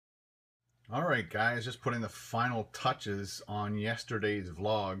All right, guys, just putting the final touches on yesterday's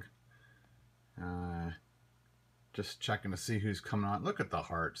vlog. Just checking to see who's coming on. Look at the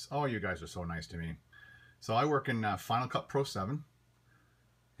hearts. Oh, you guys are so nice to me. So I work in Final Cut Pro 7.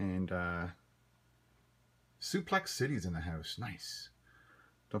 And Suplex City's in the house. Nice.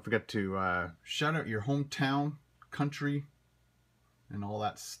 Don't forget to shout out your hometown, country, and all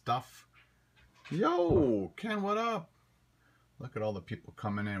that stuff. Yo, Ken, what up? Look at all the people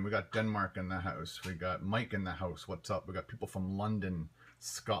coming in. We got Denmark in the house. We got Mike in the house. What's up? We got people from London,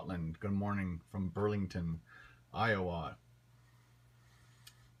 Scotland. Good morning from Burlington, Iowa,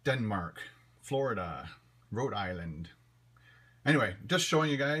 Denmark, Florida, Rhode Island. Anyway, just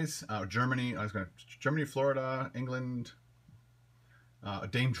showing you guys Germany. Germany, Florida, England.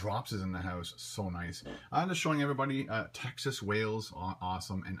 Dame Drops is in the house. So nice. I'm just showing everybody Texas, Wales,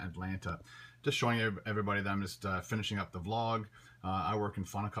 awesome, and Atlanta. Just showing everybody that I'm just finishing up the vlog. I work in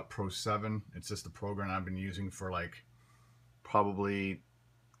Final Cut Pro 7. It's just a program I've been using for like probably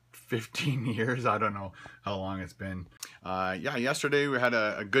 15 years. I don't know how long it's been. Yeah, yesterday we had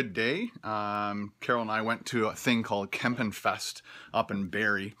a good day. Carol and I went to a thing called Kempenfest up in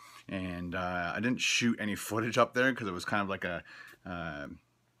Barrie. And I didn't shoot any footage up there because it was kind of like a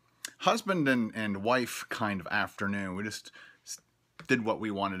husband and wife kind of afternoon. We just did what we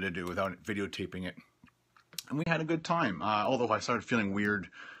wanted to do without videotaping it, and we had a good time, although I started feeling weird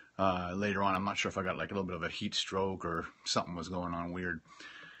later on. I'm not sure if I got like a little bit of a heat stroke or something was going on weird.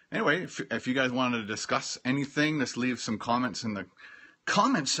 Anyway, if you guys wanted to discuss anything, just leave some comments in the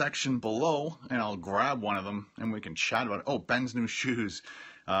comment section below and I'll grab one of them and we can chat about it. Oh, Ben's new shoes.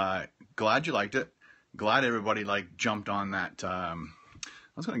 Glad you liked it. Glad everybody like jumped on that. I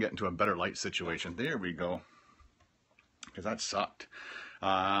was going to get into a better light situation. There we go. Because that sucked.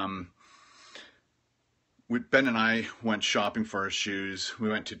 Ben and I went shopping for his shoes. We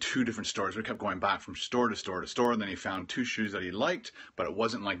went to 2 different stores. We kept going back from store to store to store. And then he found 2 shoes that he liked, but it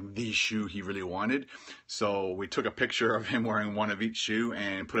wasn't like the shoe he really wanted. So we took a picture of him wearing one of each shoe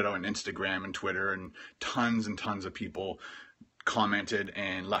and put it out on Instagram and Twitter, and tons of people commented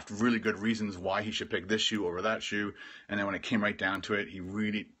and left really good reasons why he should pick this shoe over that shoe. And then when it came right down to it, he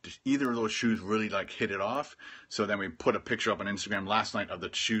really, either of those shoes really like hit it off. So then we put a picture up on Instagram last night of the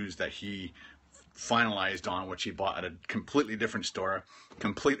shoes that he finalized on, which he bought at a completely different store,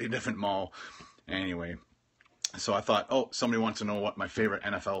 completely different mall. Anyway, so I thought, oh, somebody wants to know what my favorite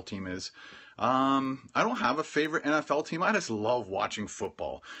NFL team is. I don't have a favorite NFL team. I just love watching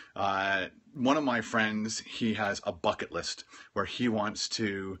football. One of my friends, he has a bucket list where he wants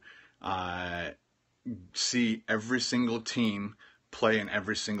to see every single team play in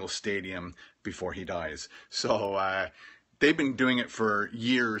every single stadium before he dies. So they've been doing it for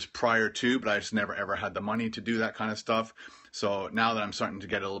years prior to, but I just never ever had the money to do that kind of stuff. So now that I'm starting to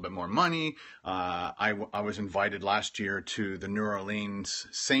get a little bit more money, I was invited last year to the New Orleans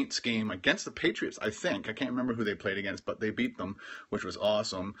Saints game against the Patriots, I think. I can't remember who they played against, but they beat them, which was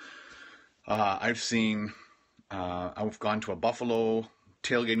awesome. I've gone to a Buffalo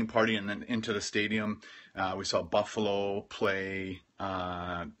tailgating party and then into the stadium. We saw Buffalo play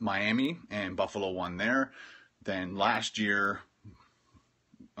Miami, and Buffalo won there. Then last year,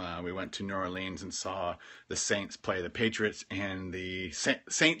 we went to New Orleans and saw the Saints play the Patriots, and the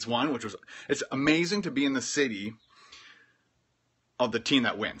Saints won, it's amazing to be in the city of the team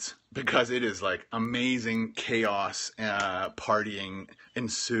that wins, because it is like amazing chaos, partying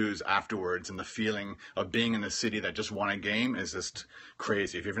ensues afterwards, and the feeling of being in a city that just won a game is just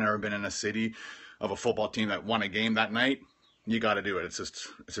crazy. If you've never been in a city of a football team that won a game that night, you got to do it. It's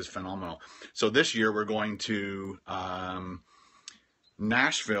just phenomenal. So this year we're going to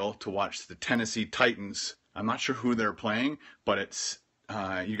Nashville to watch the Tennessee Titans. I'm not sure who they're playing, but it's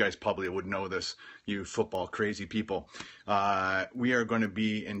you guys probably would know this, you football crazy people. We are going to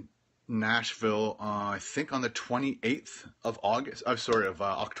be in Nashville, I think on the 28th of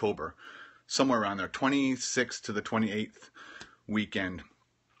October, somewhere around there, 26th to the 28th weekend.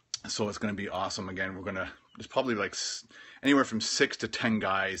 So it's going to be awesome. Again, there's probably like anywhere from 6 to 10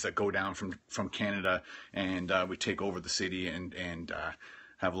 guys that go down from Canada, and we take over the city and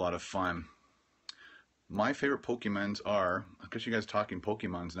have a lot of fun. My favorite Pokemons are, I guess you guys are talking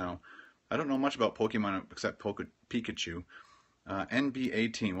Pokemons now. I don't know much about Pokemon except Pikachu.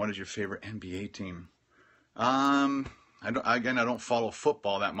 NBA team. What is your favorite NBA team? I don't follow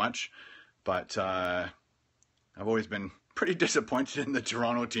football that much, but I've always been pretty disappointed in the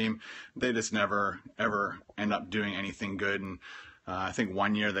Toronto team. They just never ever end up doing anything good. And I think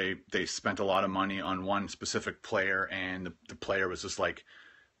one year they spent a lot of money on one specific player, and the player was just like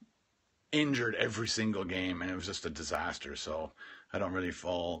injured every single game, and it was just a disaster. So I don't really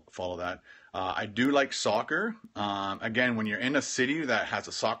follow that. I do like soccer. Again, when you're in a city that has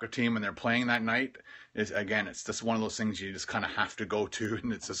a soccer team and they're playing that night, it's just one of those things you just kind of have to go to,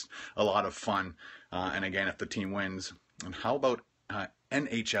 and it's just a lot of fun. And again, if the team wins. And how about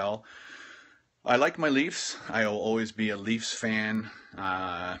NHL? I like my Leafs. I will always be a Leafs fan.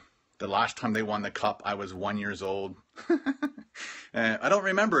 The last time they won the cup, I was 1 year old. I don't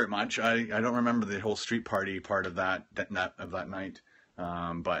remember it much. I don't remember the whole street party part of that night.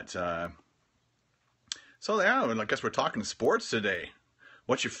 So yeah, I guess we're talking sports today.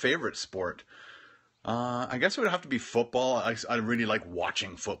 What's your favorite sport? I guess it would have to be football. I really like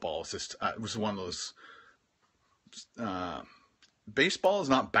watching football. It was one of those. Baseball is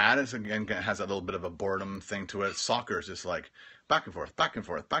not bad. It has a little bit of a boredom thing to it. Soccer is just like back and forth, back and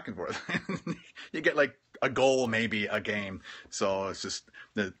forth, back and forth. You get like a goal, maybe a game. So it's just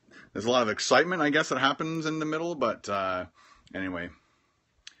there's a lot of excitement, I guess, that happens in the middle. But anyway,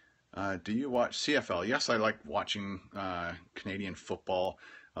 do you watch CFL? Yes, I like watching Canadian football.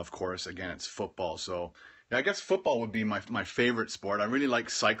 Of course, again, it's football. So yeah, I guess football would be my favorite sport. I really like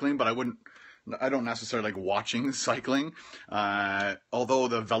cycling, but I don't necessarily like watching cycling. Although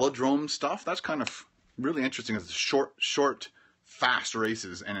the velodrome stuff, that's kind of really interesting. It's short, fast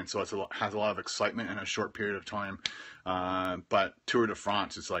races, and so it has a lot of excitement in a short period of time. But Tour de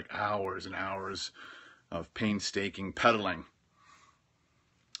France, it's like hours and hours of painstaking pedaling.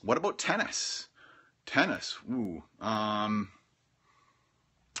 What about tennis? Tennis, ooh.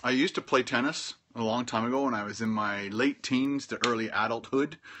 I used to play tennis a long time ago when I was in my late teens to early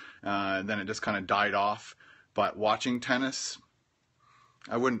adulthood. Then it just kind of died off. But watching tennis,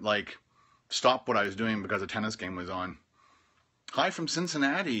 I wouldn't like stop what I was doing because a tennis game was on. Hi from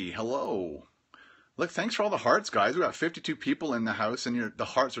Cincinnati. Hello. Look, thanks for all the hearts, guys. We got 52 people in the house, and the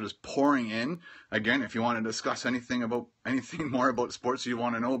hearts are just pouring in. Again, if you want to discuss anything more about sports you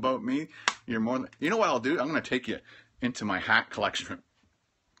want to know about me, you're more than... You know what I'll do? I'm going to take you into my hat collection.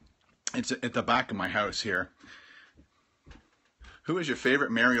 It's at the back of my house here. Who is your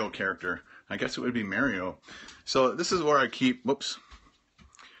favorite Mario character? I guess it would be Mario. So this is where I keep, whoops.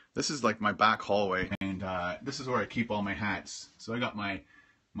 This is like my back hallway, and this is where I keep all my hats. So I got my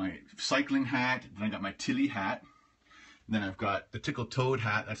cycling hat, then I got my Tilly hat, then I've got the Tickle Toad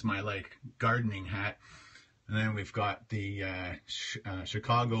hat, that's my like gardening hat, and then we've got the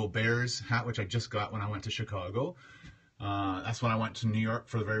Chicago Bears hat, which I just got when I went to Chicago. That's when I went to New York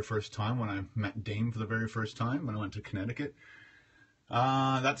for the very first time, when I met Dame for the very first time, when I went to Connecticut.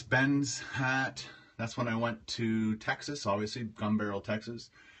 That's Ben's hat. That's when I went to Texas, obviously, Gun Barrel, Texas.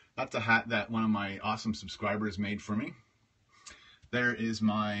 That's a hat that one of my awesome subscribers made for me. There is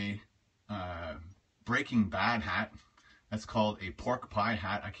my Breaking Bad hat. That's called a pork pie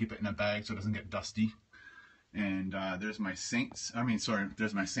hat. I keep it in a bag so it doesn't get dusty. And there's my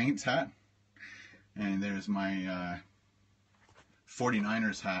there's my Saints hat. And there's my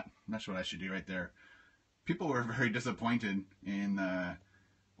 49ers hat. That's what I should do right there. People were very disappointed in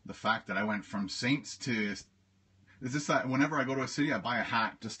the fact that I went from Saints to... Is this that whenever I go to a city, I buy a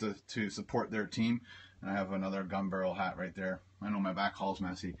hat just to support their team. And I have another Gun Barrel hat right there. I know my back hall's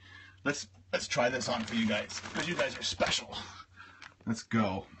messy. Let's try this on for you guys, because you guys are special. Let's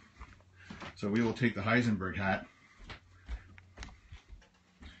go. So we will take the Heisenberg hat.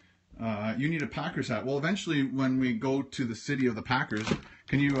 You need a Packers hat. Well, eventually when we go to the city of the Packers,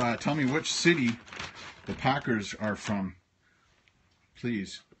 can you tell me which city the Packers are from?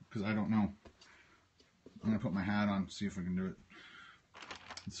 Please, because I don't know. I'm going to put my hat on, see if we can do it.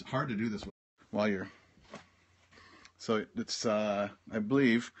 It's hard to do this while you're... So it's, I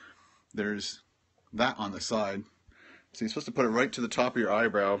believe, there's that on the side. So you're supposed to put it right to the top of your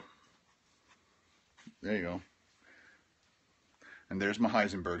eyebrow. There you go. And there's my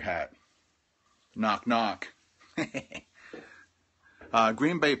Heisenberg hat. Knock, knock.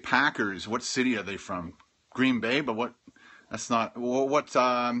 Green Bay Packers. What city are they from? Green Bay, but what? That's not... What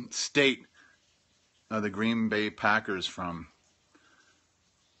state are the Green Bay Packers from?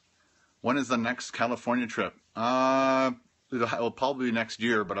 When is the next California trip? It'll probably be next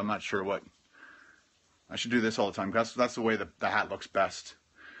year, but I'm not sure what. I should do this all the time. That's the way the hat looks best.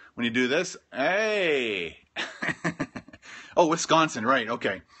 When you do this, hey! Oh, Wisconsin, right,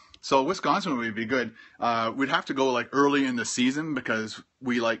 okay. So Wisconsin would be good. We'd have to go like early in the season because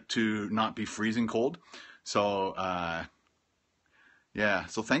we like to not be freezing cold. So, yeah,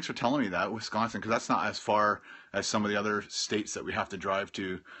 so thanks for telling me that, Wisconsin, because that's not as far as some of the other states that we have to drive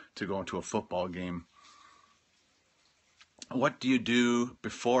to go into a football game. What do you do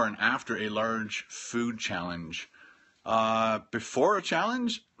before and after a large food challenge? Before a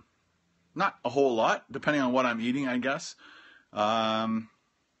challenge, not a whole lot, depending on what I'm eating, I guess. After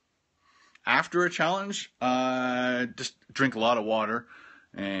a challenge, just drink a lot of water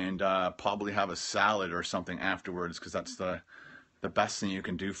and probably have a salad or something afterwards, because that's the best thing you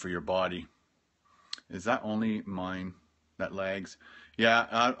can do for your body. Is that only mine that lags?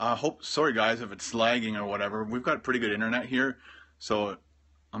 Yeah, I hope, sorry guys if it's lagging or whatever. We've got pretty good internet here, so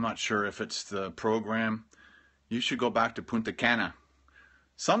I'm not sure if it's the program. You should go back to Punta Cana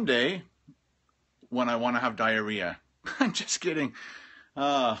someday when I want to have diarrhea. I'm just kidding.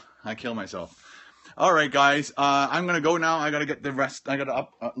 I kill myself. All right, guys. I'm going to go now. I got to get the rest. I got to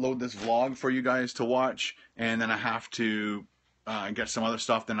upload this vlog for you guys to watch. And then I have to get some other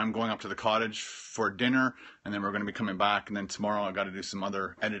stuff. Then I'm going up to the cottage for dinner. And then we're going to be coming back. And then tomorrow I got to do some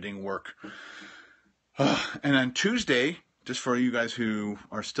other editing work. And then Tuesday, just for you guys who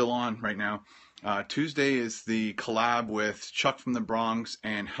are still on right now, Tuesday is the collab with Chuck from the Bronx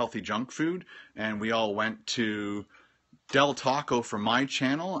and Healthy Junk Food, and we all went to Del Taco for my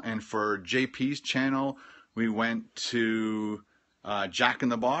channel, and for JP's channel we went to Jack in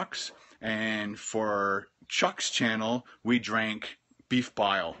the Box, and for Chuck's channel we drank beef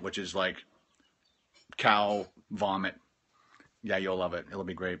bile, which is like cow vomit. Yeah, you'll love it. It'll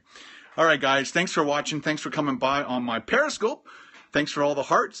be great. All right, guys, thanks for watching. Thanks for coming by on my Periscope. Thanks for all the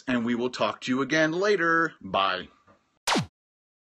hearts, and we will talk to you again later. Bye.